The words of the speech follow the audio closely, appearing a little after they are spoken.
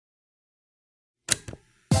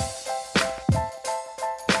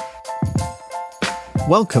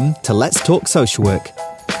Welcome to Let's Talk Social Work,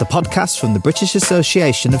 the podcast from the British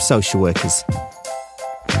Association of Social Workers.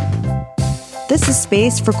 This is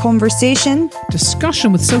space for conversation,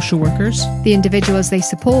 discussion with social workers, the individuals they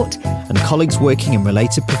support, and colleagues working in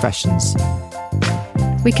related professions.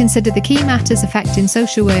 We consider the key matters affecting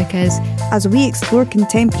social workers as we explore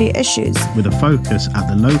contemporary issues with a focus at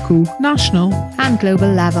the local, national, and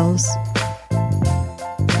global levels.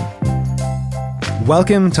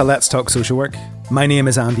 Welcome to Let's Talk Social Work. My name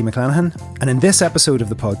is Andy McClanahan, and in this episode of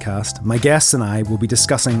the podcast, my guests and I will be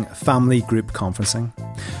discussing family group conferencing,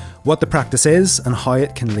 what the practice is and how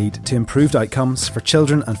it can lead to improved outcomes for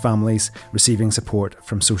children and families receiving support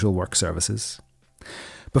from social work services.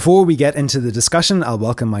 Before we get into the discussion, I'll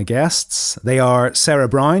welcome my guests. They are Sarah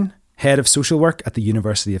Brown, Head of Social Work at the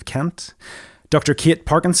University of Kent, Dr. Kate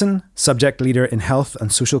Parkinson, Subject Leader in Health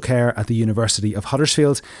and Social Care at the University of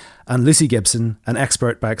Huddersfield, and Lucy Gibson, an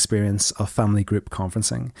expert by experience of family group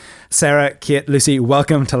conferencing. Sarah, Kate, Lucy,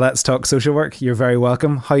 welcome to Let's Talk Social Work. You're very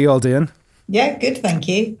welcome. How are you all doing? Yeah, good, thank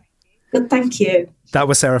you. Good, thank you. That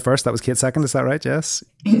was Sarah first, that was Kate second, is that right, Jess?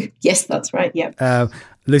 Yes, that's right, yeah.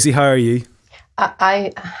 Lucy, how are you?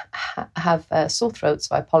 I have a sore throat,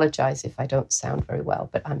 so I apologise if I don't sound very well,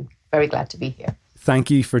 but I'm very glad to be here.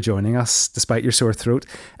 Thank you for joining us, despite your sore throat.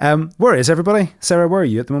 Where is everybody? Sarah, where are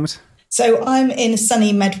you at the moment? So I'm in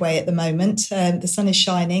sunny Medway at the moment. The sun is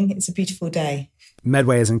shining. It's a beautiful day.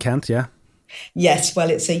 Medway is in Kent, yeah? Yes,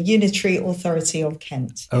 well, it's a unitary authority of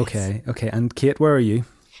Kent. Yes. Okay. And Kate, where are you?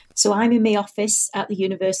 So I'm in my office at the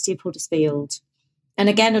University of Huddersfield. And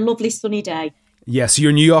again, a lovely sunny day. Yes,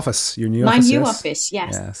 your new office. My new office,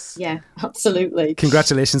 yes. Yeah, absolutely.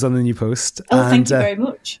 Congratulations on the new post. Thank you very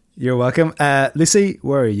much. You're welcome. Lucy,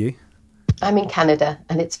 where are you? I'm in Canada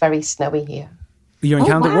and it's very snowy here. You're in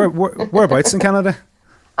Canada? Wow. Whereabouts in Canada?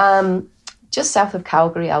 Just south of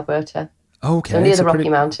Calgary, Alberta. Okay. So near the Rocky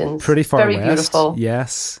Mountains. Pretty far very west. Beautiful.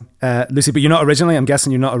 Yes. Lucy, but I'm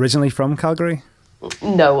guessing you're not originally from Calgary?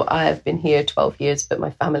 No, I've been here 12 years, but my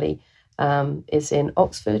family is in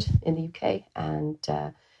Oxford in the UK, and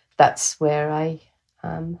that's where I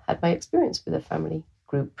had my experience with a family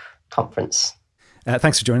group conference.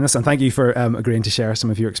 Thanks for joining us, and thank you for agreeing to share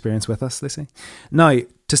some of your experience with us, Lucy. Now,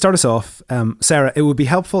 to start us off, Sarah, it would be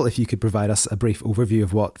helpful if you could provide us a brief overview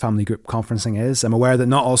of what family group conferencing is. I'm aware that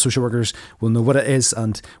not all social workers will know what it is,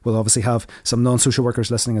 and we'll obviously have some non-social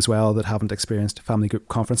workers listening as well that haven't experienced family group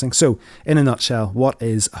conferencing. So, in a nutshell, what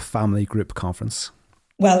is a family group conference?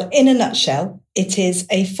 Well, in a nutshell, it is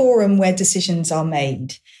a forum where decisions are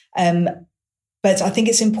made. But I think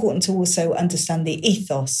it's important to also understand the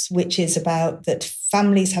ethos, which is about that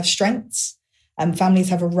families have strengths and families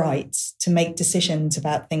have a right to make decisions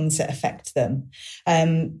about things that affect them.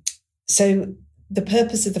 So the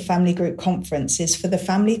purpose of the family group conference is for the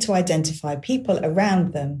family to identify people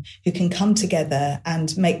around them who can come together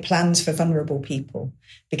and make plans for vulnerable people,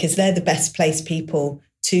 because they're the best placed people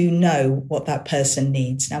to know what that person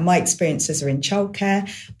needs. Now, my experiences are in childcare,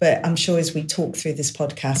 but I'm sure as we talk through this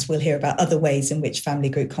podcast, we'll hear about other ways in which family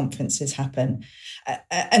group conferences happen.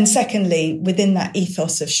 And secondly, within that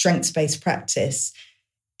ethos of strengths-based practice,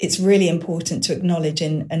 it's really important to acknowledge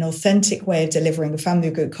in an authentic way of delivering a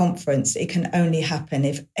family group conference, it can only happen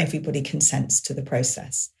if everybody consents to the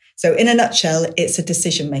process. So in a nutshell, it's a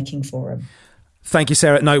decision-making forum. Thank you,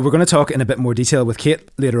 Sarah. Now, we're going to talk in a bit more detail with Kate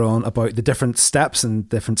later on about the different steps and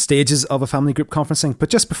different stages of a family group conferencing. But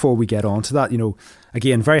just before we get on to that,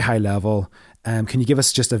 again, very high level, can you give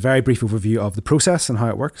us just a very brief overview of the process and how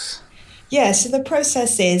it works? Yeah, so the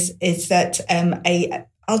process is that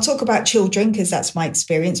I'll talk about children because that's my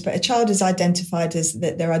experience, but a child is identified as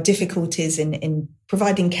that there are difficulties in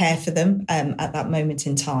providing care for them at that moment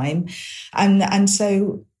in time. And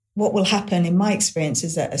so what will happen in my experience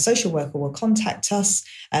is that a social worker will contact us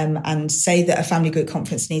and say that a family group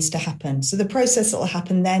conference needs to happen. So the process that will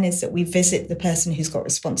happen then is that we visit the person who's got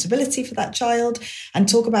responsibility for that child and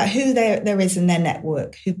talk about who there is in their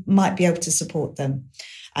network who might be able to support them.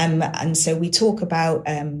 And so we talk about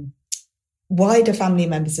wider family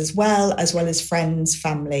members as well as friends,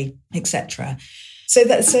 family, etc.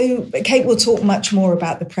 So Kate will talk much more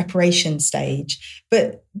about the preparation stage,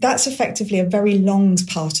 but that's effectively a very long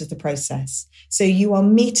part of the process. So you are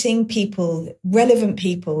meeting people, relevant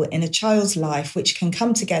people in a child's life, which can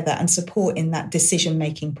come together and support in that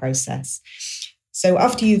decision-making process. So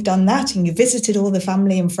after you've done that and you've visited all the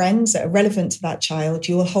family and friends that are relevant to that child,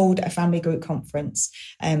 you will hold a family group conference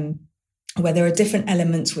where there are different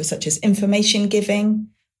elements such as information giving,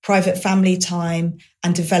 private family time,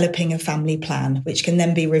 and developing a family plan, which can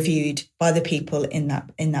then be reviewed by the people in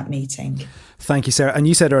that meeting. Thank you, Sarah. And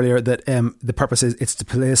you said earlier that the purpose is it's to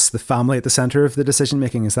place the family at the centre of the decision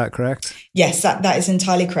making. Is that correct? Yes, that is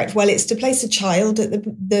entirely correct. Well, it's to place a child at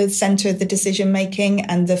the centre of the decision making,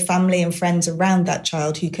 and the family and friends around that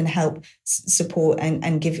child who can help support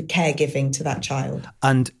and give caregiving to that child.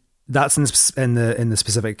 And that's in the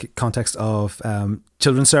specific context of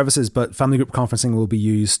children's services, but family group conferencing will be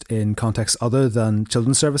used in contexts other than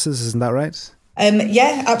children's services. Isn't that right?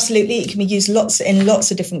 Yeah, absolutely. It can be used in lots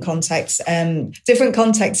of different contexts. Different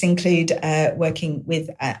contexts include working with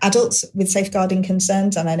adults with safeguarding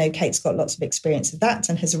concerns, and I know Kate's got lots of experience with that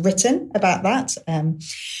and has written about that.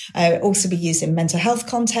 Also be used in mental health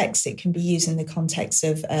contexts. It can be used in the context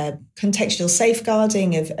of contextual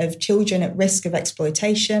safeguarding of children at risk of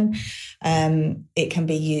exploitation. It can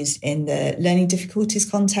be used in the learning difficulties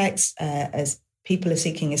context as people are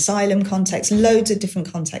seeking asylum context, loads of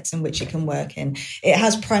different contexts in which it can work in. It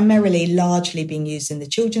has largely been used in the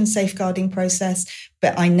children's safeguarding process,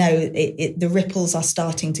 but I know the ripples are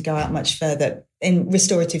starting to go out much further in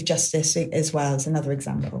restorative justice as well, as another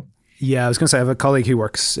example. Yeah, I was going to say, I have a colleague who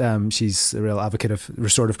works, she's a real advocate of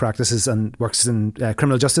restorative practices and works in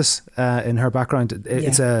criminal justice in her background.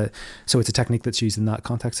 It's a technique that's used in that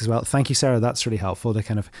context as well. Thank you, Sarah. That's really helpful to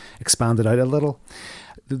kind of expand it out a little.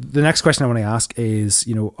 The next question I want to ask is,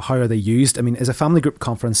 how are they used? I mean, is a family group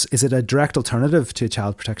conference, is it a direct alternative to a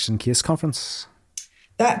child protection case conference?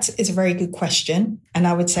 That is a very good question. And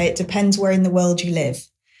I would say it depends where in the world you live.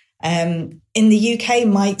 In the UK,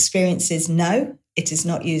 my experience is no, it is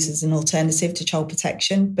not used as an alternative to child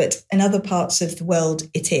protection, but in other parts of the world,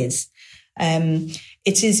 it is.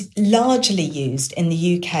 It is largely used in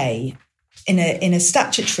the UK in a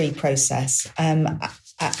statutory process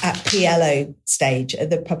at PLO stage,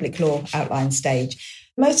 at the public law outline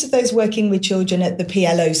stage. Most of those working with children at the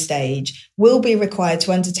PLO stage will be required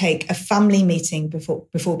to undertake a family meeting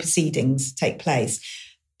before proceedings take place.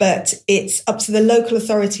 But it's up to the local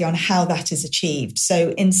authority on how that is achieved.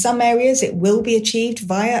 So in some areas, it will be achieved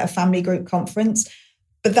via a family group conference,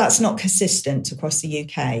 but that's not consistent across the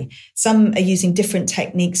UK. Some are using different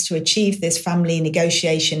techniques to achieve this family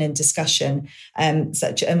negotiation and discussion,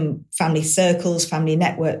 such as family circles, family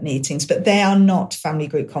network meetings, but they are not family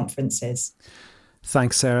group conferences.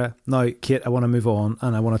 Thanks, Sarah. Now, Kate, I want to move on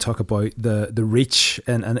and I want to talk about the reach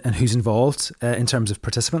and who's involved in terms of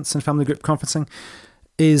participants in family group conferencing.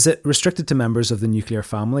 Is it restricted to members of the nuclear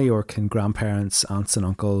family, or can grandparents, aunts and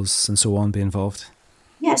uncles and so on be involved?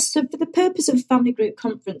 Yes, so for the purpose of a family group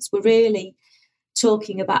conference, we're really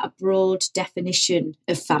talking about a broad definition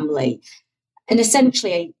of family. And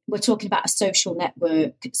essentially, we're talking about a social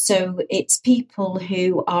network. So it's people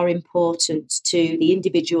who are important to the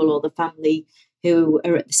individual or the family who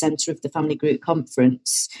are at the centre of the family group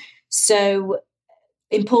conference. So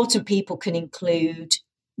important people can include,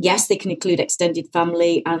 yes, they can include extended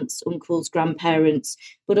family, aunts, uncles, grandparents,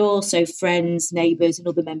 but also friends, neighbours and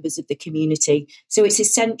other members of the community. So it's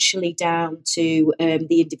essentially down to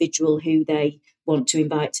the individual who they want to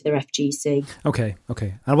invite to their FGC. Okay.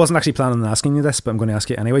 I wasn't actually planning on asking you this, but I'm going to ask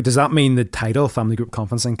you anyway. Does that mean the title family group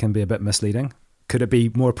conferencing can be a bit misleading? Could it be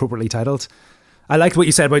more appropriately titled? I liked what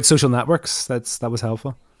you said about social networks. That was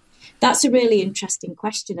helpful. That's a really interesting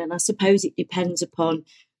question. And I suppose it depends upon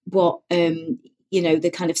what,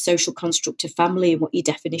 the kind of social construct of family and what your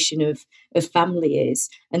definition of family is.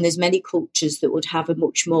 And there's many cultures that would have a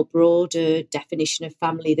much more broader definition of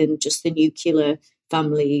family than just the nuclear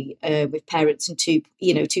family with parents and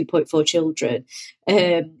 2.4 children.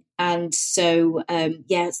 So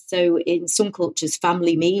in some cultures,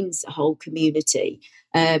 family means a whole community.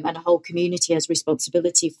 And a whole community has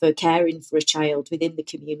responsibility for caring for a child within the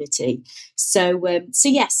community. So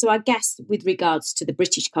I guess with regards to the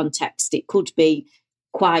British context, it could be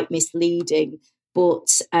quite misleading,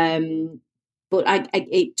 but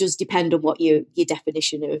it does depend on what your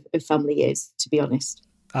definition of family is, to be honest.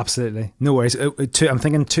 Absolutely. No worries. I'm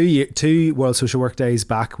thinking two World Social Work Days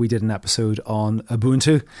back, we did an episode on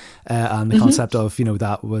Ubuntu and the concept of,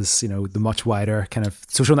 that was, the much wider kind of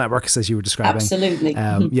social networks as you were describing. Absolutely.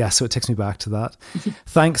 So it takes me back to that.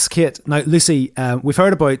 Thanks, Kate. Now, Lucy, we've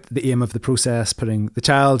heard about the aim of the process, putting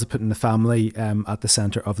the family at the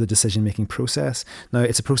centre of the decision-making process. Now,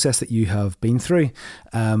 it's a process that you have been through,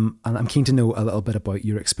 and I'm keen to know a little bit about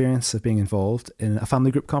your experience of being involved in a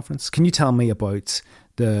family group conference. Can you tell me about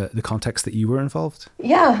the context that you were involved?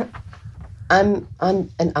 Yeah, I'm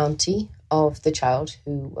an auntie of the child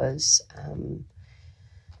who was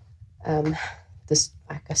the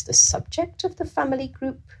subject of the family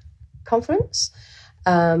group conference,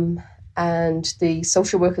 and And the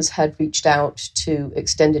social workers had reached out to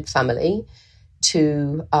extended family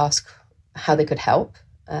to ask how they could help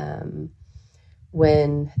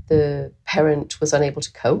when the parent was unable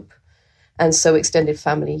to cope. And so extended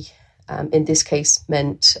family, in this case,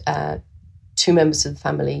 meant 2 members of the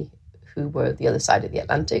family who were the other side of the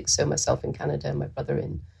Atlantic, so myself in Canada and my brother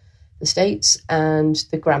in the States, and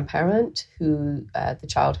the grandparent who the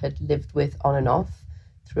child had lived with on and off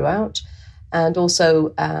throughout, and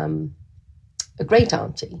also a great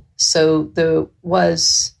auntie. So there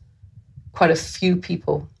was quite a few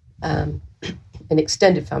people in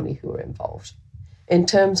extended family who were involved. In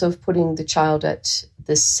terms of putting the child at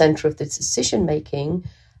the center of the decision making,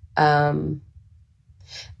 our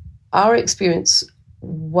experience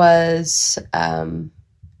was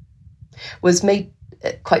made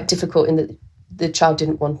quite difficult in that the child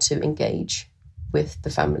didn't want to engage with the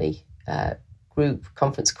family group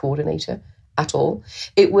conference coordinator at all.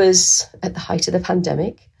 It was at the height of the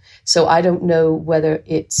pandemic, so I don't know whether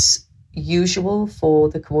it's usual for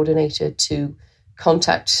the coordinator to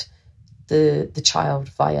contact the child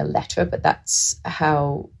via letter, but that's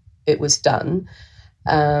how it was done.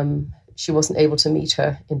 She wasn't able to meet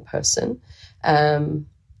her in person. The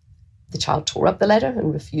child tore up the letter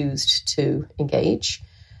and refused to engage.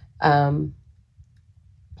 The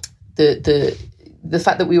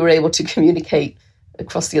fact that we were able to communicate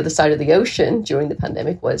across the other side of the ocean during the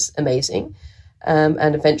pandemic was amazing.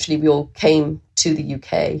 And eventually we all came to the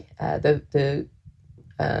UK.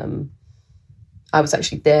 I was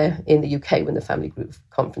actually there in the UK when the family group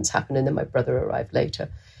conference happened, and then my brother arrived later.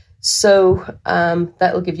 So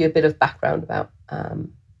that'll give you a bit of background about the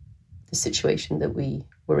situation that we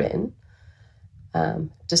were in.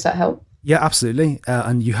 Does that help? Yeah, absolutely.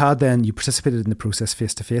 And you participated in the process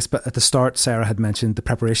face-to-face, but at the start, Sarah had mentioned the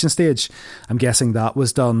preparation stage. I'm guessing that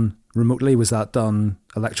was done remotely. Was that done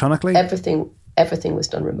electronically? Everything was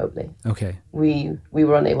done remotely. Okay. We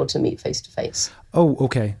were unable to meet face-to-face. Oh,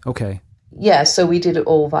 okay. Yeah, so we did it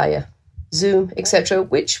all via Zoom, etc.,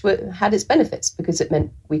 which had its benefits because it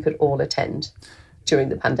meant we could all attend during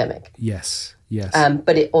the pandemic. Yes.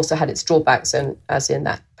 But it also had its drawbacks, and as in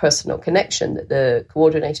that personal connection that the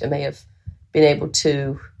coordinator may have been able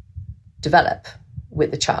to develop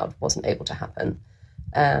with the child wasn't able to happen.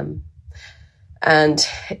 And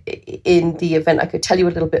in the event, I could tell you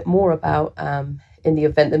a little bit more about, in the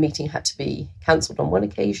event, the meeting had to be cancelled on one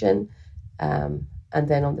occasion. And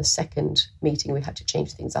then on the second meeting, we had to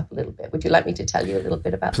change things up a little bit. Would you like me to tell you a little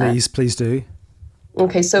bit about that? Please do.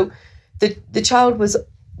 Okay, so the child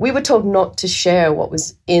we were told not to share what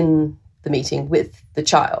was in the meeting with the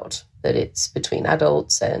child, that it's between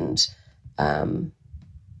adults and,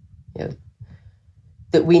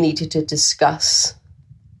 that we needed to discuss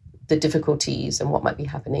the difficulties and what might be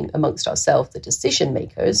happening amongst ourselves, the decision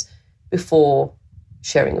makers, before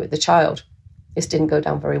sharing it with the child. This didn't go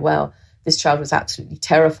down very well. This child was absolutely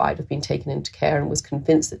terrified of being taken into care and was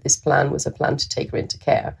convinced that this plan was a plan to take her into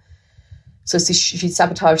care. So she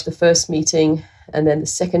sabotaged the first meeting, and then the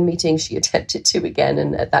second meeting she attempted to again.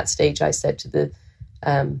 And at that stage, I said to the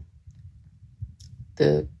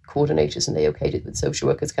coordinators, and they okayed it with social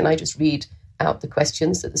workers, can I just read out the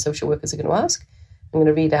questions that the social workers are going to ask? I'm going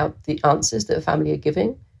to read out the answers that the family are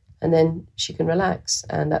giving, and then she can relax.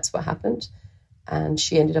 And that's what happened. And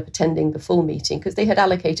she ended up attending the full meeting because they had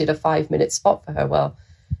allocated a 5-minute spot for her. Well,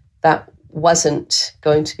 that wasn't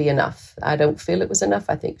going to be enough. I don't feel it was enough.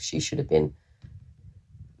 I think she should have been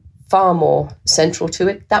far more central to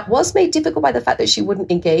it. That was made difficult by the fact that she wouldn't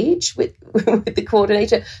engage with the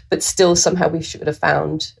coordinator, but still somehow we should have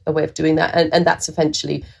found a way of doing that. And that's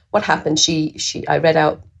eventually what happened. I read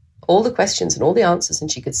out all the questions and all the answers, and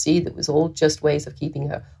she could see that it was all just ways of keeping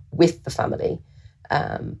her with the family.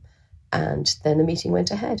 And then the meeting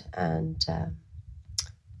went ahead, and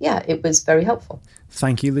it was very helpful.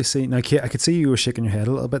 Thank you, Lucy. Now, Kate, I could see you were shaking your head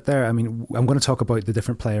a little bit there. I mean, I'm going to talk about the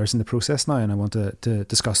different players in the process now, and I want to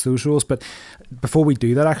discuss those roles. But before we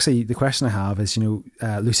do that, actually, the question I have is,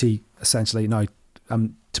 Lucy essentially, now,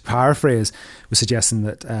 to paraphrase, was suggesting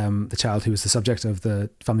that the child who was the subject of the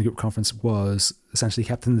family group conference was essentially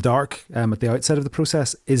kept in the dark at the outset of the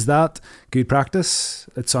process. Is that good practice?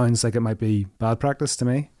 It sounds like it might be bad practice to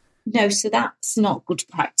me. No, so that's not good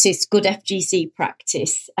practice, good FGC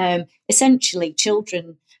practice. Essentially,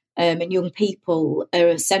 children and young people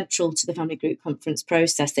are central to the family group conference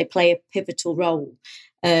process. They play a pivotal role.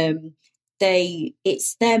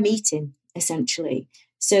 It's their meeting, essentially.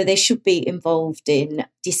 So they should be involved in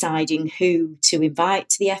deciding who to invite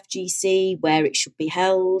to the FGC, where it should be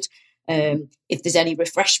held, if there's any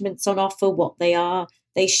refreshments on offer, what they are.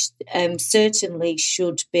 they certainly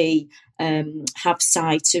should be have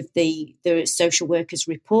sight of the social workers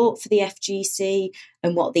report for the FGC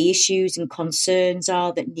and what the issues and concerns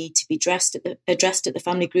are that need to be addressed at the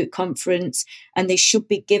family group conference, and they should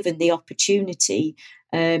be given the opportunity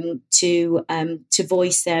to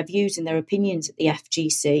voice their views and their opinions at the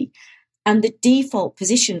FGC. And the default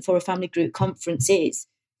position for a family group conference is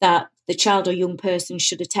that the child or young person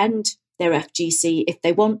should attend their FGC if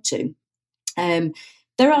they want to.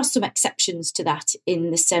 There are some exceptions to that,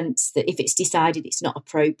 in the sense that if it's decided it's not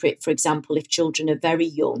appropriate, for example, if children are very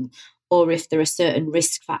young, or if there are certain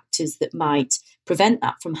risk factors that might prevent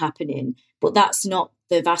that from happening. But that's not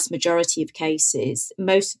the vast majority of cases.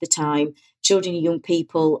 Most of the time, children and young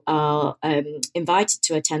people are invited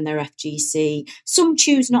to attend their FGC. Some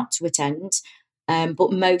choose not to attend,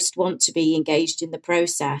 but most want to be engaged in the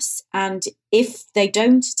process. And if they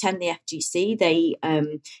don't attend the FGC, they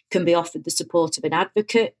can be offered the support of an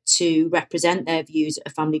advocate to represent their views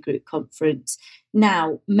at a family group conference.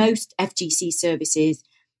 Now, most FGC services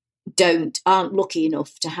aren't lucky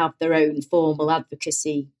enough to have their own formal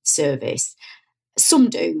advocacy service. Some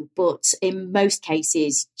do, but in most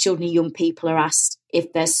cases, children and young people are asked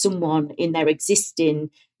if there's someone in their existing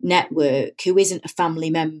network who isn't a family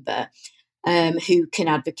member who can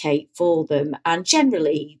advocate for them. And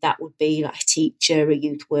generally, that would be like a teacher, a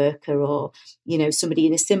youth worker, or, somebody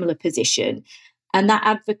in a similar position. And that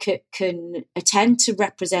advocate can attend to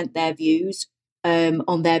represent their views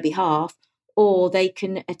on their behalf, or they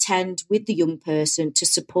can attend with the young person to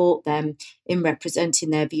support them in representing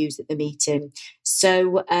their views at the meeting.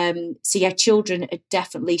 So children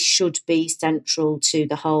definitely should be central to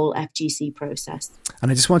the whole FGC process.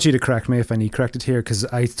 And I just want you to correct me if I need corrected here, because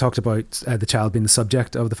I talked about the child being the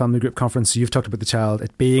subject of the family group conference. So you've talked about the child,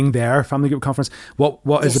 it being their family group conference.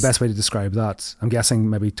 What is the best way to describe that? I'm guessing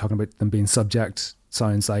maybe talking about them being subject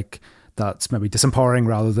sounds like that's maybe disempowering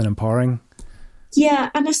rather than empowering. Yeah,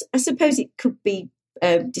 and I suppose it could be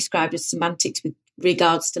described as semantics with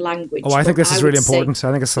regards to language. Oh, I think this is really important.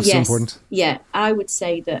 I think it's so important. Yeah, I would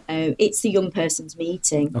say that it's the young person's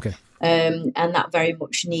meeting. Okay. And that very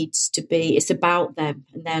much needs to be, it's about them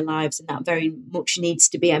and their lives, and that very much needs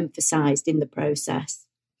to be emphasised in the process.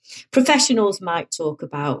 Professionals might talk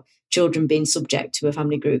about children being subject to a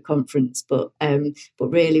family group conference, but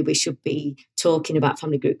really we should be talking about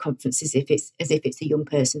family group conferences as if it's a young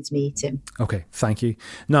person's meeting. Okay, thank you.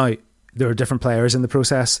 Now, there are different players in the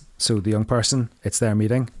process. So the young person, it's their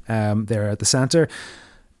meeting. They're at the centre.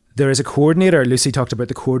 There is a coordinator. Lucy talked about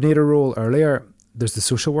the coordinator role earlier. There's the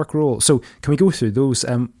social work role. So can we go through those?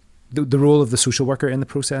 The role of the social worker in the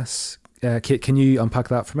process. Kate, can you unpack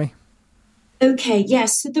that for me? Okay,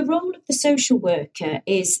 yes. So the role of the social worker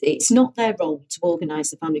it's not their role to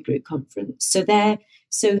organise the family group conference. So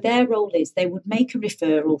their role is they would make a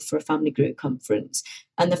referral for a family group conference,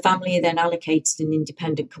 and the family are then allocated an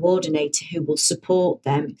independent coordinator who will support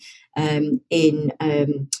them in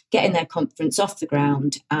getting their conference off the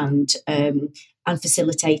ground and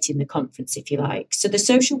facilitating the conference, if you like. So the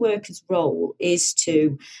social worker's role is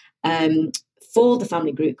to, for the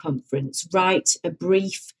family group conference, write a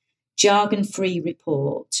brief, jargon-free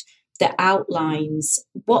report that outlines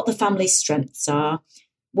what the family's strengths are,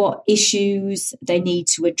 what issues they need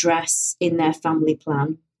to address in their family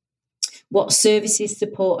plan, what services,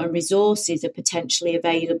 support and resources are potentially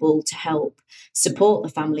available to help support the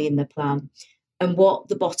family in the plan, and what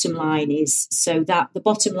the bottom line is. So that the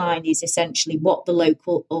bottom line is essentially what the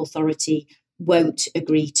local authority won't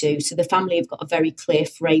agree to. So the family have got a very clear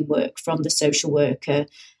framework from the social worker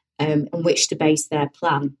on which to base their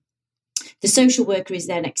plan. The social worker is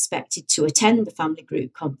then expected to attend the family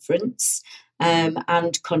group conference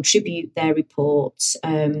and contribute their report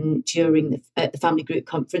during the family group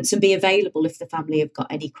conference, and be available if the family have got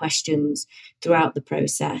any questions throughout the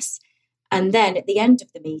process. And then at the end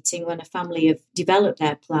of the meeting, when a family have developed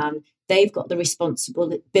their plan, they've got the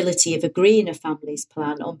responsibility of agreeing a family's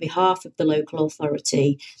plan on behalf of the local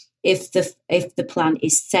authority if the plan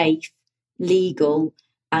is safe, legal,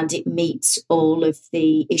 and it meets all of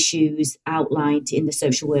the issues outlined in the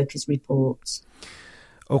social worker's report.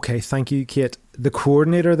 Okay, thank you, Kate. The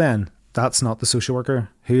coordinator then, that's not the social worker.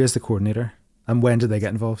 Who is the coordinator, and when do they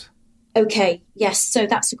get involved? Okay, yes, so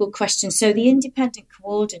that's a good question. So the independent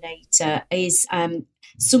coordinator is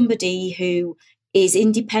somebody who is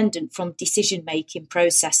independent from decision-making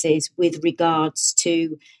processes with regards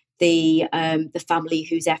to the family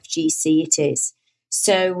whose FGC it is.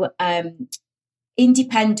 So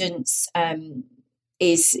independence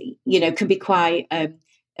is, can be quite a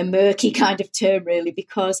murky kind of term, really,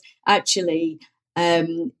 because actually a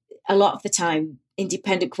lot of the time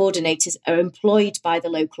independent coordinators are employed by the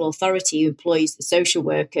local authority who employs the social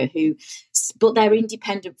worker, but they're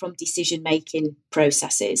independent from decision-making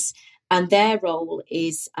processes. And their role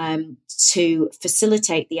is to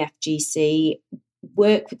facilitate the FGC,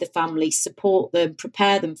 work with the family, support them,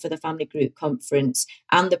 prepare them for the family group conference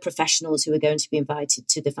and the professionals who are going to be invited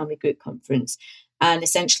to the family group conference, and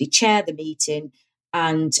essentially chair the meeting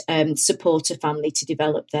and support a family to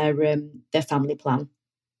develop their family plan.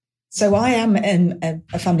 So I am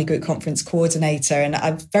a family group conference coordinator, and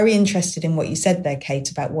I'm very interested in what you said there, Kate,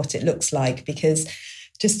 about what it looks like, because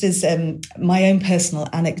just as my own personal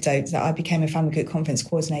anecdote, that I became a family group conference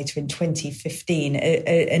coordinator in 2015,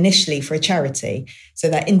 initially for a charity, so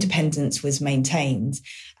that independence was maintained.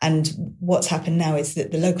 And what's happened now is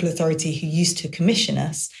that the local authority who used to commission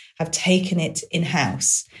us have taken it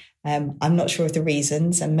in-house. I'm not sure of the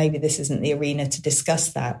reasons, and maybe this isn't the arena to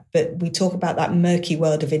discuss that, but we talk about that murky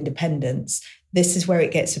world of independence. This is where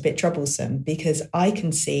it gets a bit troublesome, because I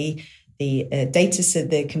can see the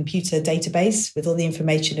the computer database with all the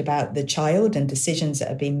information about the child and decisions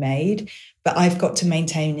that are being made, but I've got to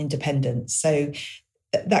maintain independence. So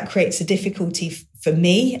that creates a difficulty for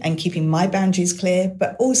me and keeping my boundaries clear,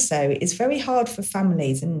 but also it's very hard for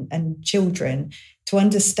families and children to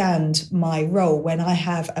understand my role when I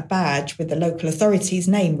have a badge with the local authority's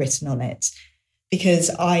name written on it.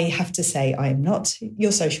 Because I have to say, I am not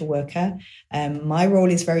your social worker. My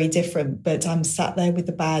role is very different, but I'm sat there with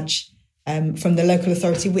the badge from the local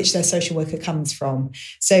authority, which their social worker comes from.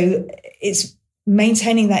 So it's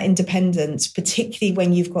maintaining that independence, particularly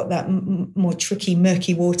when you've got that more tricky,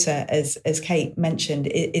 murky water, as Kate mentioned,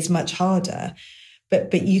 is much harder.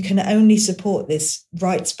 But you can only support this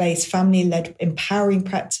rights-based, family-led, empowering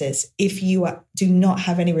practice if you do not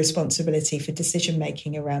have any responsibility for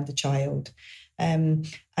decision-making around the child. And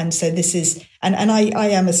so this is, and I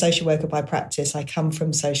am a social worker by practice. I come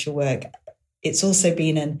from social work. It's also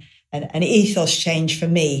been an ethos change for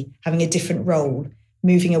me, having a different role,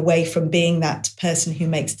 moving away from being that person who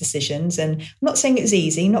makes decisions. And I'm not saying it's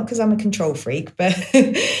easy, not because I'm a control freak, but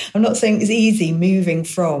I'm not saying it's easy moving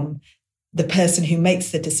from the person who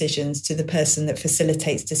makes the decisions to the person that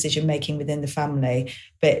facilitates decision-making within the family.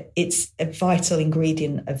 But it's a vital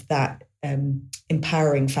ingredient of that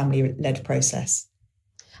empowering family-led process.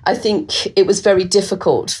 I think it was very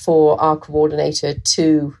difficult for our coordinator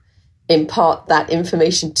to impart that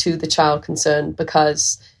information to the child concerned,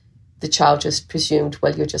 because the child just presumed,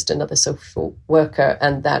 well, you're just another social worker.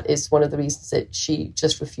 And that is one of the reasons that she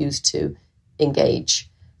just refused to engage.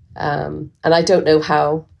 And I don't know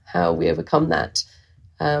how we overcome that.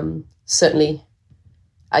 Certainly,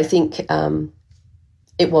 I think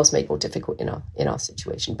it was made more difficult in our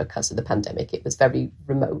situation because of the pandemic. It was very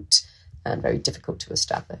remote and very difficult to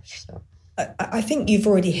establish. So I think you've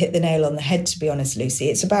already hit the nail on the head, to be honest, Lucy.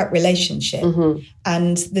 It's about relationship. Mm-hmm.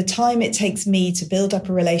 And the time it takes me to build up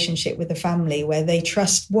a relationship with a family where they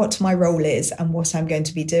trust what my role is and what I'm going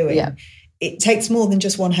to be doing. Yeah. It takes more than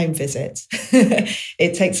just one home visit.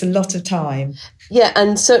 It takes a lot of time. Yeah,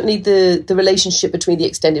 and certainly the relationship between the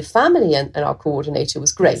extended family and our coordinator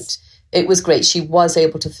was great. Yes. It was great. She was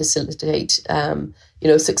able to facilitate,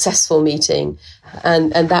 successful meeting.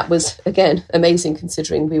 And that was, again, amazing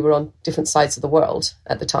considering we were on different sides of the world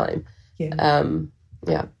at the time. Yeah.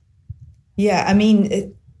 Yeah, I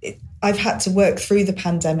mean, I've had to work through the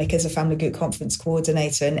pandemic as a family group conference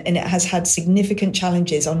coordinator, and it has had significant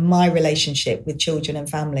challenges on my relationship with children and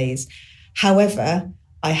families. However,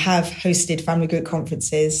 I have hosted family group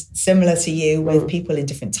conferences similar to you with people in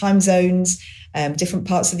different time zones, different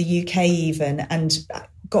parts of the UK even, and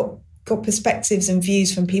got perspectives and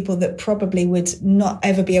views from people that probably would not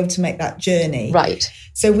ever be able to make that journey. Right.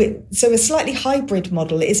 So a slightly hybrid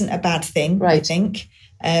model isn't a bad thing, right. I think.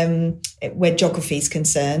 Where geography is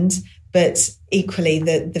concerned, but equally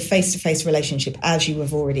the face-to-face relationship, as you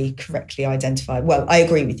have already correctly identified, well, I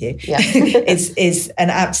agree with you, yeah. is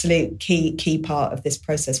an absolute key part of this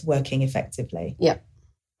process working effectively. Yeah.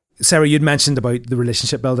 Sarah, you'd mentioned about the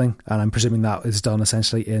relationship building, and I'm presuming that is done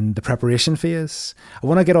essentially in the preparation phase. I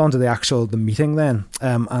want to get on to the meeting then.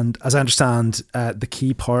 And as I understand, a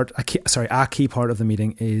key part of the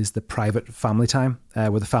meeting is the private family time,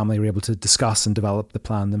 where the family are able to discuss and develop the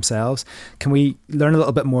plan themselves. Can we learn a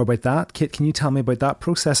little bit more about that? Kit, can you tell me about that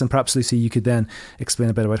process? And perhaps, Lucy, you could then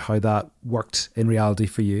explain a bit about how that worked in reality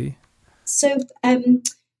for you. So,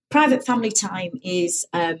 private family time is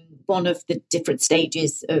one of the different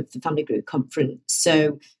stages of the family group conference.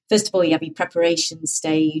 So first of all, you have your preparation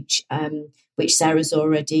stage, which Sarah's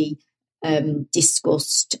already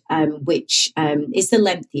discussed, which is the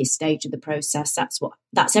lengthiest stage of the process.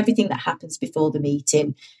 That's everything that happens before the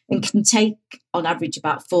meeting, and can take on average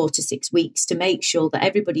about 4 to 6 weeks to make sure that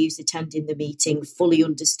everybody who's attending the meeting fully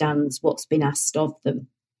understands what's been asked of them.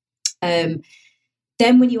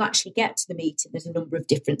 Then when you actually get to the meeting, there's a number of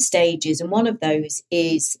different stages. And one of those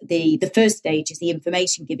is the first stage is the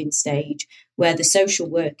information giving stage, where the social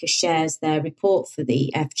worker shares their report for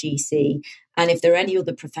the FGC. And if there are any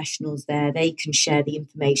other professionals there, they can share the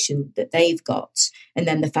information that they've got. And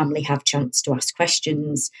then the family have a chance to ask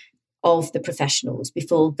questions of the professionals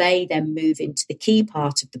before they then move into the key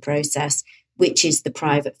part of the process, which is the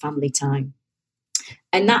private family time.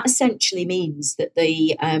 And that essentially means that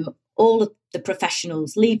all of the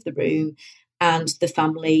professionals leave the room and the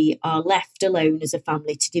family are left alone as a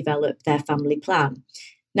family to develop their family plan.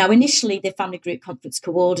 Now, initially, the family group conference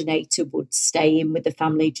coordinator would stay in with the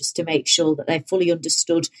family just to make sure that they've fully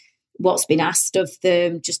understood what's been asked of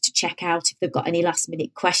them, just to check out if they've got any last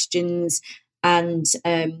minute questions and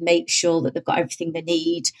make sure that they've got everything they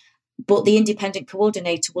need. But the independent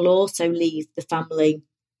coordinator will also leave the family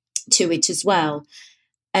to it as well.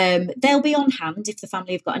 They'll be on hand if the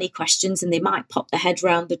family have got any questions, and they might pop their head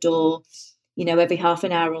round the door, every half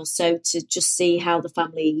an hour or so to just see how the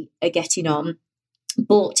family are getting on.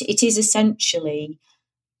 But it is essentially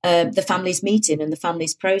the family's meeting and the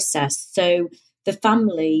family's process. So the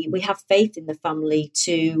family, we have faith in the family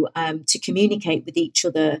to communicate with each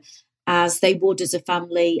other as they would as a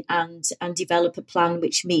family and develop a plan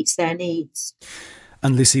which meets their needs.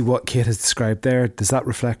 And Lucy, what Kate has described there, does that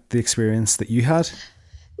reflect the experience that you had?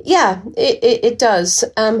 Yeah, it does.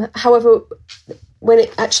 However, when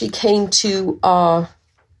it actually came to our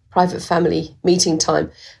private family meeting time,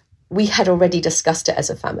 we had already discussed it as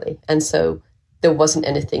a family. And so there wasn't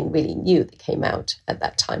anything really new that came out at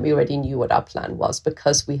that time. We already knew what our plan was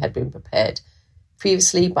because we had been prepared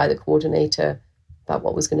previously by the coordinator about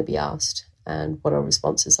what was going to be asked and what our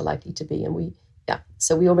responses are likely to be. And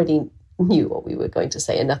so we already knew what we were going to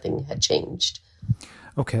say and nothing had changed.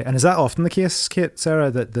 Okay, and is that often the case, Kate,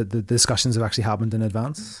 Sarah, that the discussions have actually happened in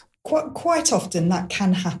advance? Quite often that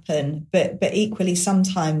can happen, but equally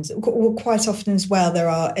sometimes, quite often as well, there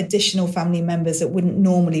are additional family members that wouldn't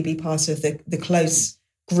normally be part of the close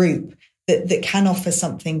group that can offer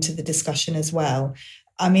something to the discussion as well.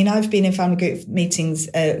 I mean, I've been in family group meetings,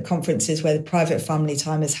 conferences where the private family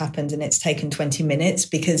time has happened and it's taken 20 minutes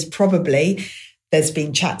because probably there's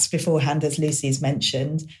been chats beforehand, as Lucy's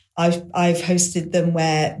mentioned. I've hosted them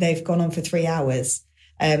where they've gone on for 3 hours.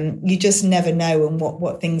 You just never know and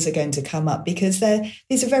what things are going to come up because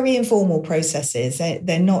these are very informal processes.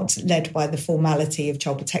 They're not led by the formality of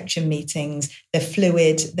child protection meetings. They're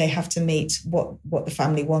fluid. They have to meet what the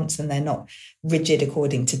family wants and they're not rigid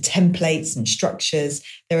according to templates and structures.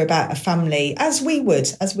 They're about a family, as we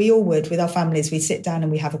all would with our families. We sit down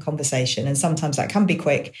and we have a conversation, and sometimes that can be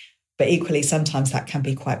quick, but equally sometimes that can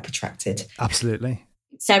be quite protracted. Absolutely.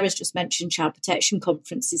 Sarah's just mentioned child protection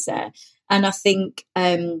conferences there. And I think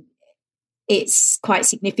it's quite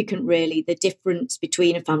significant, really, the difference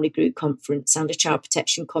between a family group conference and a child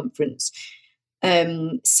protection conference.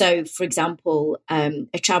 So, for example,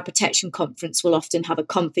 a child protection conference will often have a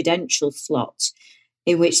confidential slot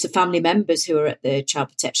in which the family members who are at the child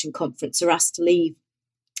protection conference are asked to leave,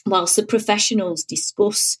 whilst the professionals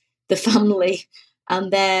discuss the family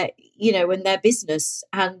and their business.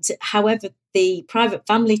 And however, the private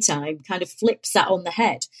family time kind of flips that on the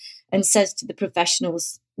head and says to the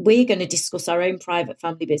professionals, we're going to discuss our own private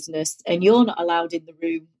family business and you're not allowed in the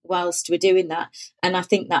room whilst we're doing that. And I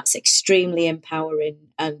think that's extremely empowering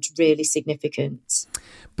and really significant.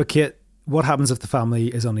 But Kate, what happens if the family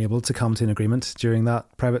is unable to come to an agreement during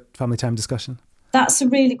that private family time discussion? That's a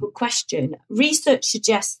really good question. Research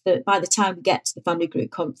suggests that by the time we get to the family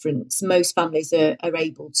group conference, most families are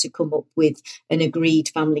able to come up with an agreed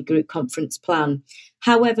family group conference plan.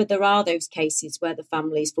 However, there are those cases where the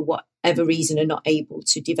families, for whatever reason, are not able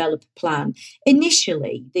to develop a plan.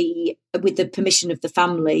 Initially, with the permission of the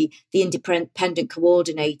family, the independent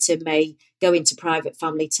coordinator may go into private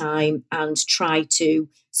family time and try to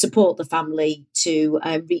support the family to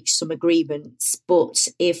reach some agreements. But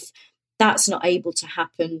if that's not able to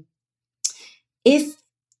happen,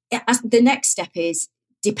 the next step is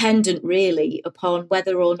dependent really upon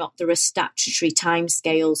whether or not there are statutory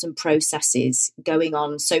timescales and processes going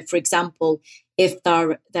on. So, for example, if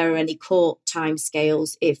there are any court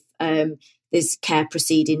timescales, if there's care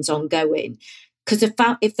proceedings ongoing, because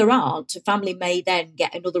if there aren't, a family may then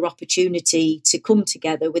get another opportunity to come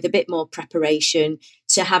together with a bit more preparation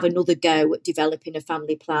to have another go at developing a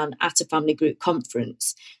family plan at a family group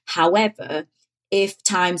conference. However, if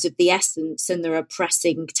time's of the essence and there are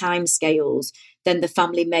pressing timescales, then the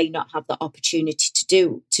family may not have the opportunity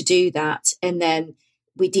to do that. And then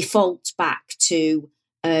we default back to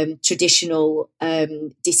traditional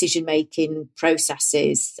decision-making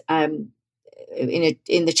processes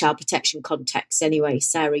in the child protection context. Anyway,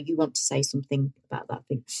 Sarah, you want to say something about that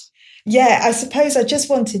thing? Yeah, I suppose I just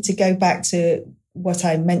wanted to go back to what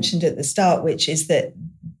I mentioned at the start, which is that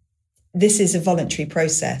this is a voluntary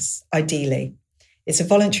process, ideally. It's a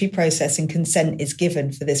voluntary process and consent is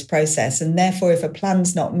given for this process. And therefore, if a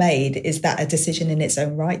plan's not made, is that a decision in its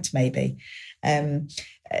own right, maybe?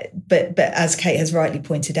 But as Kate has rightly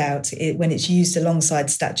pointed out, when it's used alongside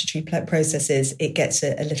statutory processes, it gets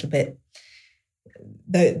a little bit,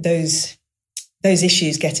 those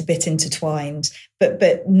issues get a bit intertwined.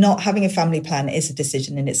 But not having a family plan is a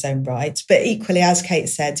decision in its own right. But equally, as Kate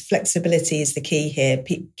said, flexibility is the key here.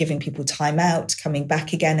 Giving people time out, coming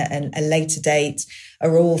back again at a later date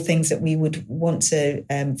are all things that we would want to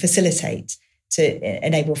facilitate to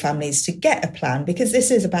enable families to get a plan, because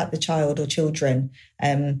this is about the child or children,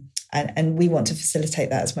 and we want to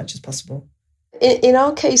facilitate that as much as possible. In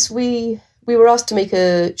our case, we were asked to make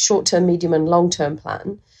a short-term, medium and long-term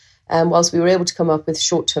plan. And whilst we were able to come up with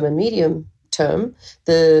short-term and medium-term,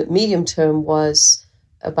 the medium-term was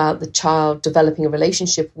about the child developing a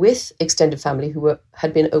relationship with extended family who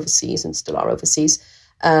had been overseas and still are overseas.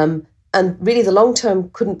 And really the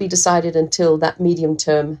long-term couldn't be decided until that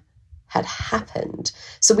medium-term had happened.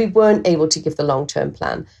 So we weren't able to give the long-term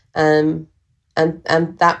plan. And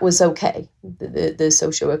that was okay. The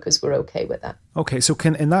social workers were okay with that. Okay, so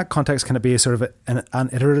in that context, can it be a sort of an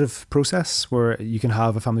iterative process where you can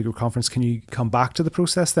have a family group conference? Can you come back to the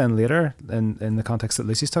process then later in the context that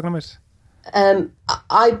Lucy's talking about?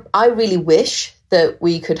 I really wish that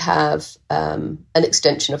we could have an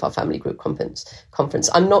extension of our family group conference.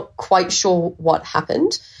 I'm not quite sure what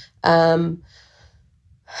happened.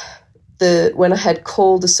 When I had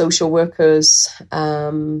called the social workers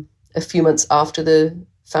a few months after the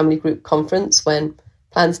family group conference, when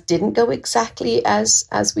plans didn't go exactly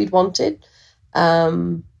as we'd wanted,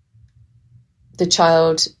 the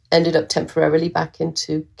child ended up temporarily back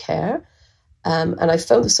into care. And I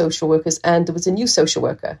phoned the social workers, and there was a new social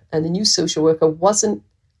worker, and the new social worker wasn't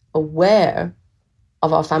aware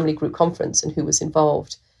of our family group conference and who was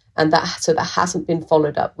involved. And that hasn't been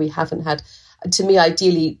followed up. We haven't had, to me,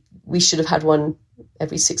 ideally, we should have had one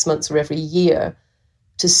every 6 months or every year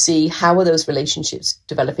to see how are those relationships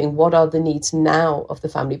developing, what are the needs now of the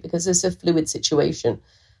family, because it's a fluid situation.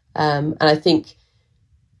 And I think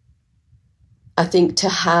to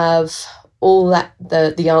have all that,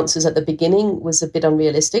 the answers at the beginning was a bit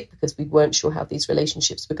unrealistic, because we weren't sure how these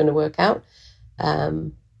relationships were going to work out.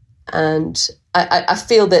 And I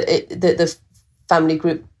feel that the family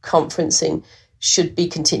group conferencing should be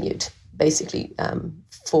continued, basically,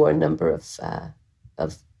 for a number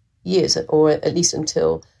of years, or at least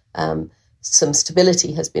until some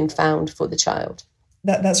stability has been found for the child.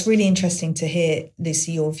 That's really interesting to hear,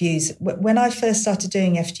 Lucy, your views. When I first started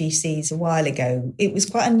doing FGCs a while ago, it was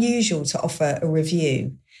quite unusual to offer a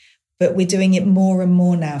review, but we're doing it more and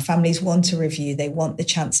more now. Families want a review. They want the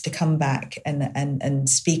chance to come back and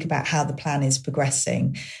speak about how the plan is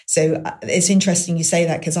progressing. So it's interesting you say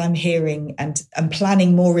that, because I'm hearing and I'm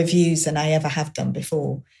planning more reviews than I ever have done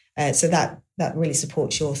before. So that really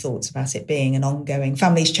supports your thoughts about it being an ongoing,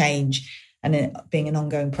 families change and it being an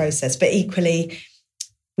ongoing process. But equally,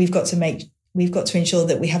 we've got to ensure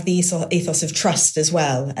that we have the ethos of trust as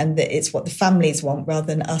well, and that it's what the families want rather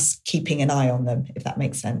than us keeping an eye on them, if that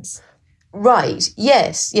makes sense. Right.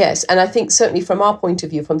 Yes. And I think certainly from our point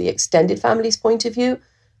of view, from the extended family's point of view,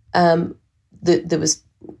 there was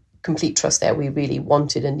complete trust there. We really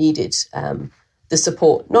wanted and needed the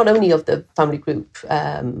support, not only of the family group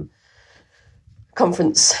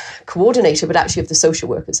conference coordinator, but actually of the social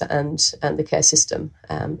workers and the care system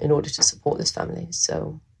in order to support this family.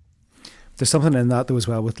 So there's something in that though as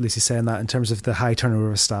well, with Lucy saying that, in terms of the high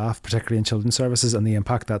turnover of staff, particularly in children's services, and the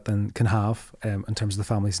impact that then can have in terms of the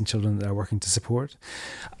families and children that are working to support.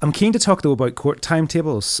 I'm keen to talk though about court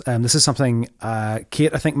timetables. This is something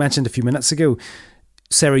Kate, I think, mentioned a few minutes ago.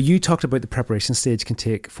 Sarah, you talked about the preparation stage can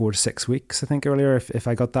take 4 to 6 weeks, I think earlier, if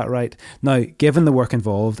I got that right. Now, given the work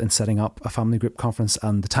involved in setting up a family group conference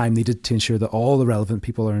and the time needed to ensure that all the relevant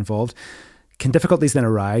people are involved, can difficulties then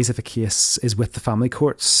arise if a case is with the family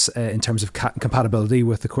courts in terms of compatibility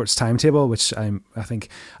with the court's timetable, which I think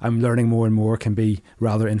I'm learning more and more can be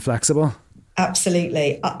rather inflexible?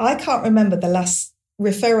 Absolutely. I can't remember the last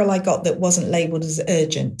referral I got that wasn't labelled as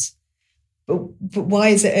urgent. But why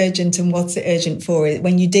is it urgent, and what's it urgent for?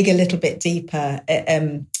 When you dig a little bit deeper,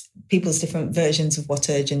 people's different versions of what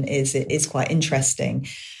urgent is quite interesting.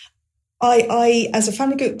 I, as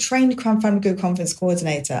a trained family group conference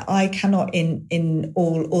coordinator, I cannot in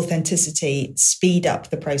all authenticity speed up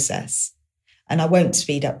the process. And I won't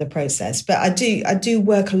speed up the process. But I do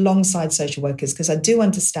work alongside social workers, because I do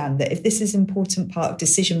understand that if this is an important part of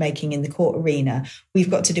decision making in the court arena, we've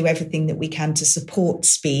got to do everything that we can to support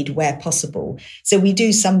speed where possible. So we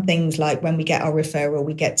do some things like when we get our referral,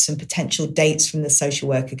 we get some potential dates from the social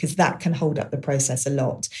worker, because that can hold up the process a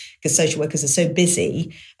lot, because social workers are so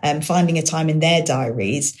busy finding a time in their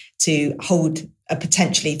diaries to hold a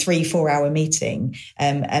potentially 3-4 hour meeting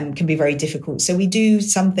can be very difficult. So we do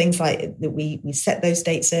some things like that. We set those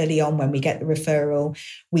dates early on when we get the referral.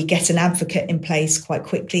 We get an advocate in place quite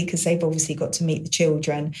quickly, because they've obviously got to meet the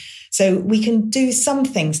children. So we can do some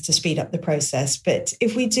things to speed up the process. But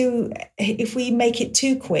if we make it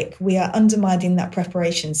too quick, we are undermining that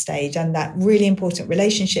preparation stage and that really important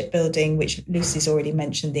relationship building, which Lucy's already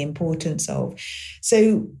mentioned the importance of.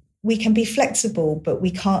 So we can be flexible, but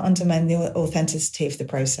we can't undermine the authenticity of the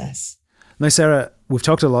process. Now, Sarah, we've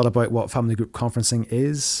talked a lot about what family group conferencing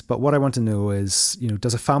is, but what I want to know is,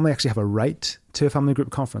 does a family actually have a right to a family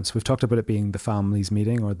group conference? We've talked about it being the family's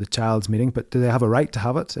meeting or the child's meeting, but do they have a right to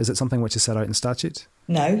have it? Is it something which is set out in statute?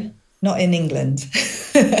 No, not in England.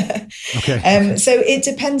 Okay. So it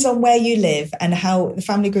depends on where you live and how the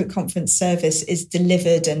family group conference service is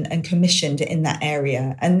delivered and commissioned in that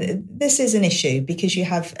area. And this is an issue because you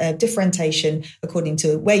have differentiation according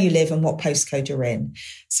to where you live and what postcode you're in.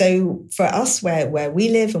 So for us, where we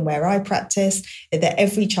live and where I practice, that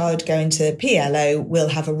every child going to PLO will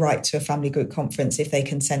have a right to a family group conference if they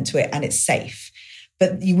consent to it and it's safe.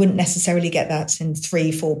 But you wouldn't necessarily get that in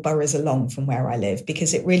 3-4 boroughs along from where I live,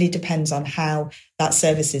 because it really depends on how that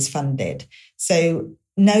service is funded. So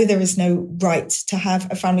no, there is no right to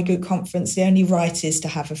have a family group conference. The only right is to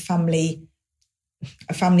have a family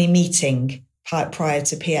meeting prior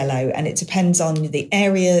to PLO. And it depends on the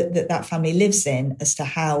area that family lives in as to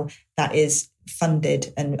how that is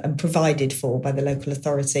funded and provided for by the local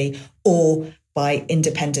authority or by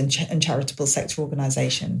independent and charitable sector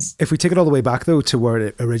organisations. If we take it all the way back, though, to where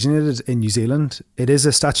it originated in New Zealand, it is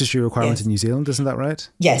a statutory requirement Yes. in New Zealand, isn't that right?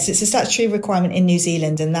 Yes, it's a statutory requirement in New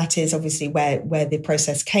Zealand, and that is obviously where the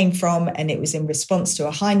process came from, and it was in response to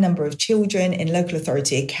a high number of children in local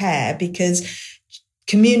authority care, because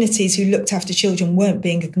communities who looked after children weren't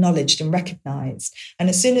being acknowledged and recognised. And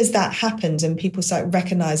as soon as that happened and people started to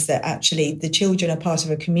recognise that actually the children are part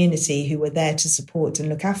of a community who were there to support and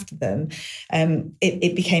look after them,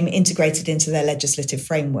 it became integrated into their legislative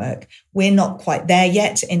framework. We're not quite there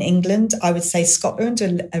yet in England. I would say Scotland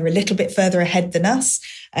are a little bit further ahead than us.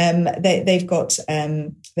 They've got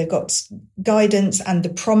guidance and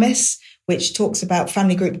the promise, which talks about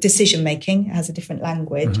family group decision-making. It has a different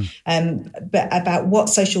language, but about what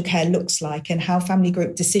social care looks like and how family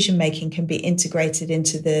group decision-making can be integrated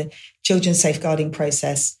into the children's safeguarding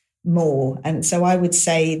process more. And so I would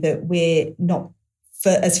say that we're not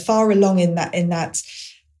as far along in that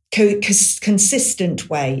consistent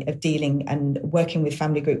way of dealing and working with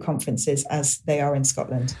family group conferences as they are in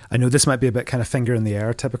Scotland. I know this might be a bit kind of finger in the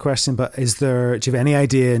air type of question, but do you have any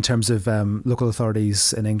idea in terms of local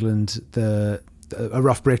authorities in England, a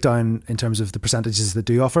rough breakdown in terms of the percentages that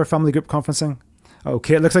do offer family group conferencing?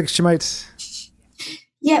 Okay, it looks like she might.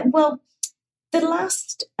 Yeah, well, the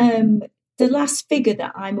last figure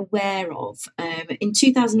that I'm aware of, in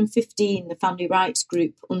 2015, the Family Rights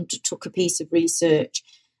Group undertook a piece of research,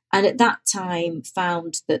 and at that time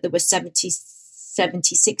found that there were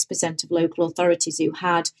 76% of local authorities who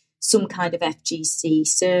had some kind of FGC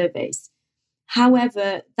service.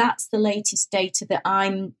 However, that's the latest data that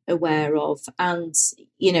I'm aware of. And,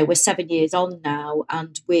 we're 7 years on now,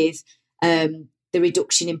 and with the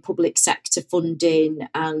reduction in public sector funding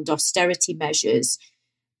and austerity measures,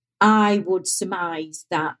 I would surmise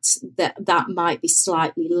that might be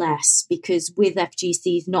slightly less, because with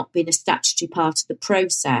FGCs not being a statutory part of the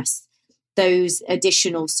process, those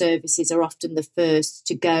additional services are often the first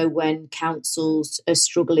to go when councils are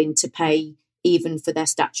struggling to pay even for their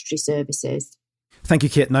statutory services. Thank you,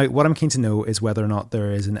 Kate. Now, what I'm keen to know is whether or not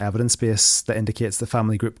there is an evidence base that indicates that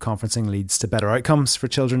family group conferencing leads to better outcomes for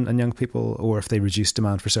children and young people, or if they reduce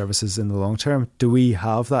demand for services in the long term. Do we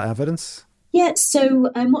have that evidence? Yeah,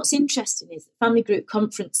 so what's interesting is that family group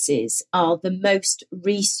conferences are the most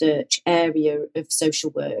research area of social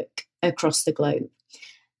work across the globe.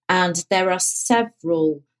 And there are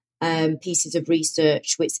several pieces of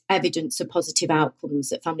research which evidence the positive outcomes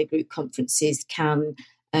that family group conferences can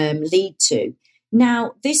lead to.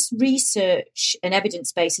 Now, this research and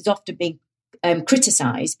evidence base has often been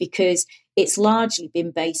criticised because it's largely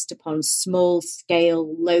been based upon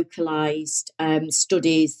small-scale, localised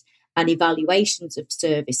studies and evaluations of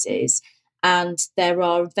services, and there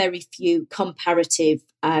are very few comparative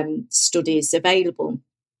studies available.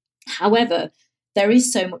 However, there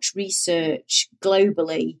is so much research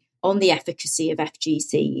globally on the efficacy of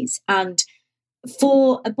FGCs, and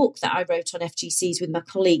for a book that I wrote on FGCs with my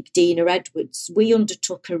colleague Dina Edwards, we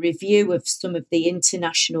undertook a review of some of the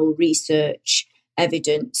international research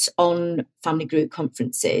evidence on family group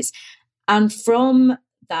conferences. And from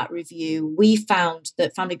that review, we found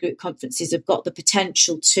that family group conferences have got the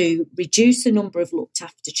potential to reduce the number of looked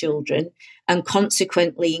after children and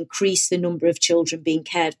consequently increase the number of children being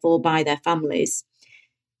cared for by their families,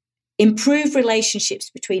 improve relationships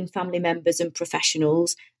between family members and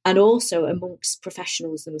professionals, and also amongst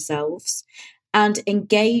professionals themselves, and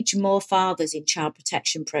engage more fathers in child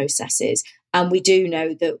protection processes. And we do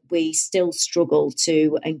know that we still struggle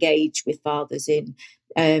to engage with fathers in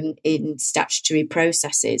statutory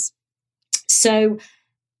processes. So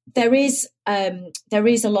there is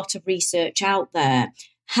a lot of research out there.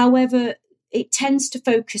 However, it tends to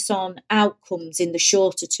focus on outcomes in the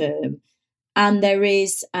shorter term, and there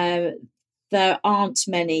aren't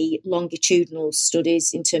many longitudinal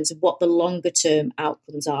studies in terms of what the longer term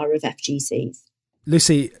outcomes are of FGCs.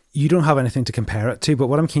 Lucy, you don't have anything to compare it to, but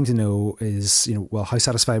what I'm keen to know is, how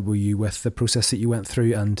satisfied were you with the process that you went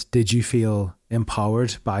through, and did you feel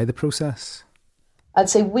empowered by the process? I'd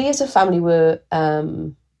say we as a family were,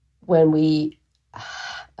 when we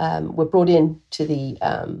were brought in to the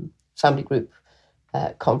family group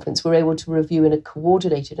conference, we were able to review in a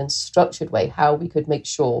coordinated and structured way how we could make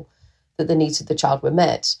sure that the needs of the child were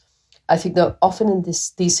met. I think that often in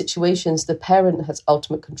these situations, the parent has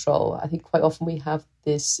ultimate control. I think quite often we have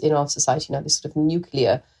this in our society now, this sort of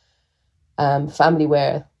nuclear family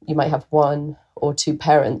where you might have one or two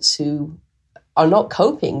parents who are not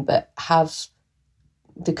coping but have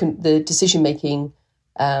the decision-making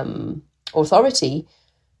authority.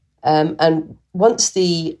 And once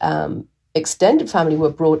the extended family were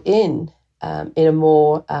brought in a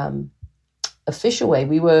more official way,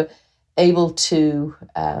 we were able to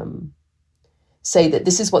say that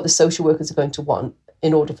this is what the social workers are going to want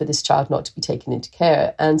in order for this child not to be taken into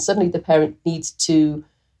care. And suddenly the parent needs to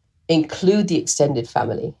include the extended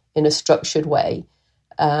family in a structured way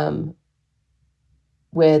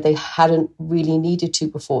where they hadn't really needed to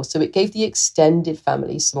before. So it gave the extended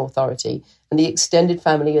family some authority, and the extended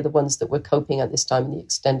family are the ones that were coping at this time, and the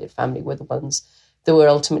extended family were the ones that were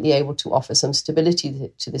ultimately able to offer some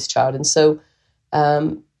stability to this child. And so,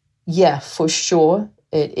 for sure,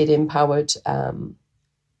 it empowered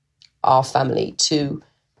our family to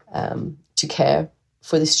care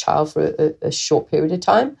for this child for a short period of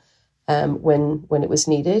time when it was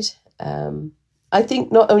needed. I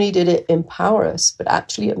think not only did it empower us, but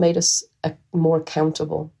actually it made us more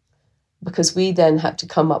accountable, because we then had to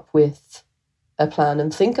come up with a plan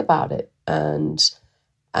and think about it and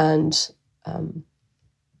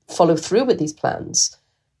follow through with these plans.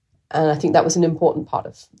 And I think that was an important part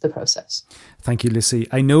of the process. Thank you, Lucy.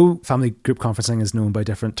 I know family group conferencing is known by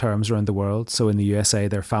different terms around the world. So in the USA,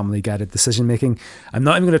 they're family-guided decision-making. I'm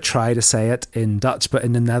not even going to try to say it in Dutch, but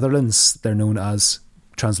in the Netherlands, they're known as,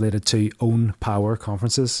 translated to, own power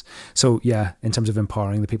conferences. So yeah, in terms of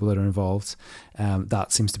empowering the people that are involved,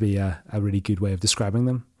 that seems to be a really good way of describing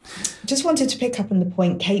them. Just wanted to pick up on the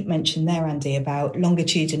point Kate mentioned there, Andy, about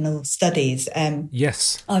longitudinal studies.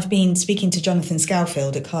 Yes. I've been speaking to Jonathan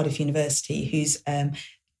Scowfield at Cardiff University, who's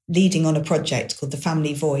leading on a project called The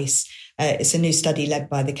Family Voice. It's a new study led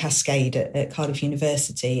by the Cascade at Cardiff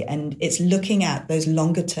University, and it's looking at those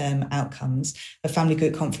longer term outcomes of family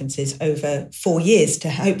group conferences over 4 years to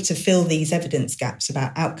hope to fill these evidence gaps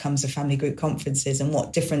about outcomes of family group conferences and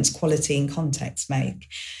what difference quality and context make.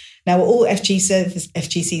 Now, all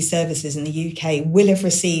FGC services in the UK will have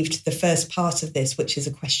received the first part of this, which is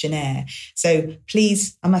a questionnaire. So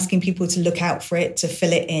please, I'm asking people to look out for it, to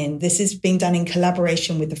fill it in. This is being done in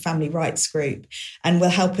collaboration with the Family Rights Group and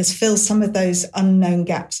will help us fill some of those unknown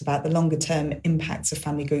gaps about the longer term impacts of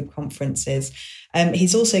family group conferences.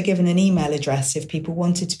 He's also given an email address if people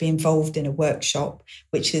wanted to be involved in a workshop,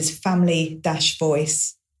 which is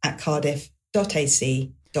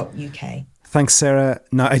family-voice@cardiff.ac.uk. Thanks, Sarah.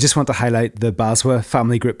 Now, I just want to highlight the BASWA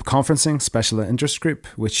Family Group Conferencing Special Interest Group,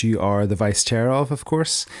 which you are the vice chair of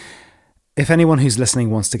course. If anyone who's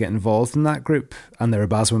listening wants to get involved in that group and they're a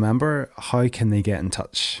BASWA member, how can they get in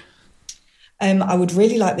touch? I would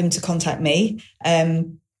really like them to contact me.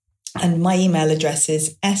 And my email address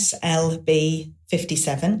is slb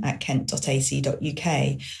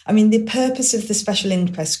 57@kent.ac.uk. I mean, the purpose of the Special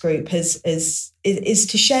Interest Group is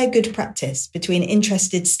to share good practice between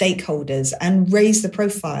interested stakeholders and raise the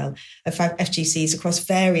profile of FGCs across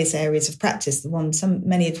various areas of practice,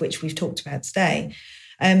 many of which we've talked about today.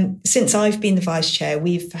 Since I've been the Vice Chair,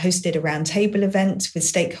 we've hosted a roundtable event with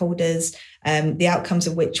stakeholders, the outcomes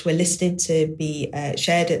of which were listed to be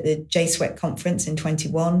shared at the JSWEC conference in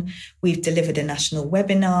 21. We've delivered a national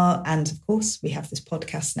webinar, and of course, we have this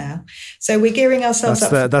podcast now. So we're gearing ourselves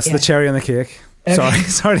up. That's the cherry on the cake. Okay.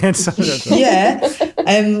 Sorry to interrupt. Yeah.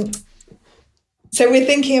 So we're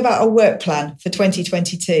thinking about a work plan for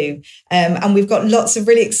 2022, and we've got lots of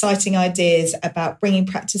really exciting ideas about bringing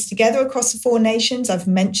practice together across the 4 nations. I've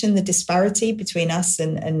mentioned the disparity between us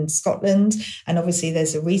and Scotland, and obviously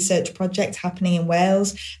there's a research project happening in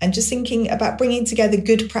Wales, and just thinking about bringing together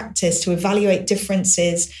good practice to evaluate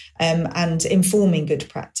differences and informing good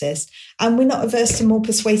practice. And we're not averse to more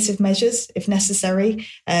persuasive measures, if necessary,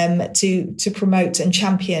 to promote and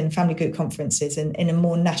champion family group conferences in a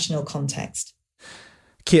more national context.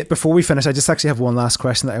 Kate, before we finish, I just actually have one last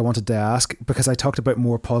question that I wanted to ask, because I talked about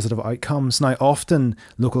more positive outcomes. Now, often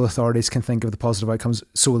local authorities can think of the positive outcomes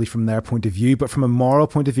solely from their point of view, but from a moral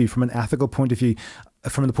point of view, from an ethical point of view,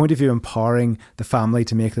 from the point of view of empowering the family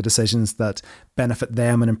to make the decisions that benefit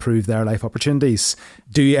them and improve their life opportunities,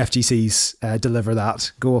 do FGCs deliver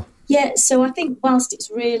that goal? Yeah, so I think whilst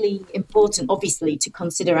it's really important, obviously, to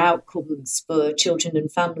consider outcomes for children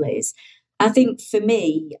and families, I think for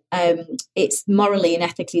me, it's morally and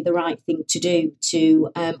ethically the right thing to do to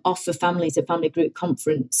offer families a family group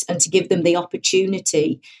conference and to give them the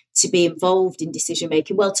opportunity to be involved in decision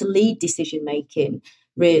making, well, to lead decision making,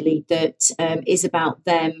 really, that is about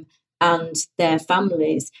them and their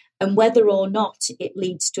families. And whether or not it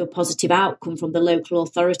leads to a positive outcome from the local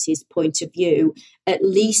authorities' point of view, at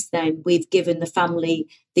least then we've given the family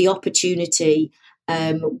the opportunity.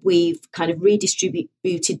 We've kind of redistributed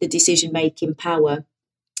the decision-making power.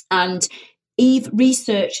 And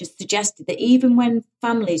research has suggested that even when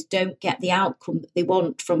families don't get the outcome that they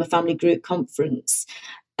want from a family group conference,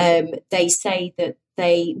 they say that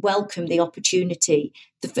they welcome the opportunity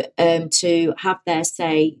to have their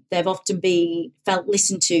say. They've often felt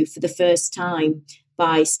listened to for the first time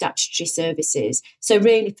by statutory services. So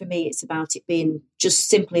really, for me, it's about it being just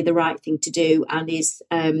simply the right thing to do, and is,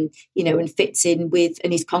 and fits in with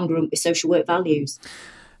and is congruent with social work values.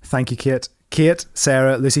 Thank you, Kate. Kate,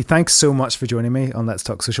 Sarah, Lucy, thanks so much for joining me on Let's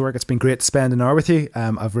Talk Social Work. It's been great to spend an hour with you.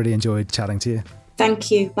 I've really enjoyed chatting to you. Thank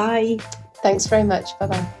you. Bye. Thanks very much.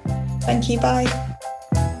 Bye-bye. Thank you. Bye.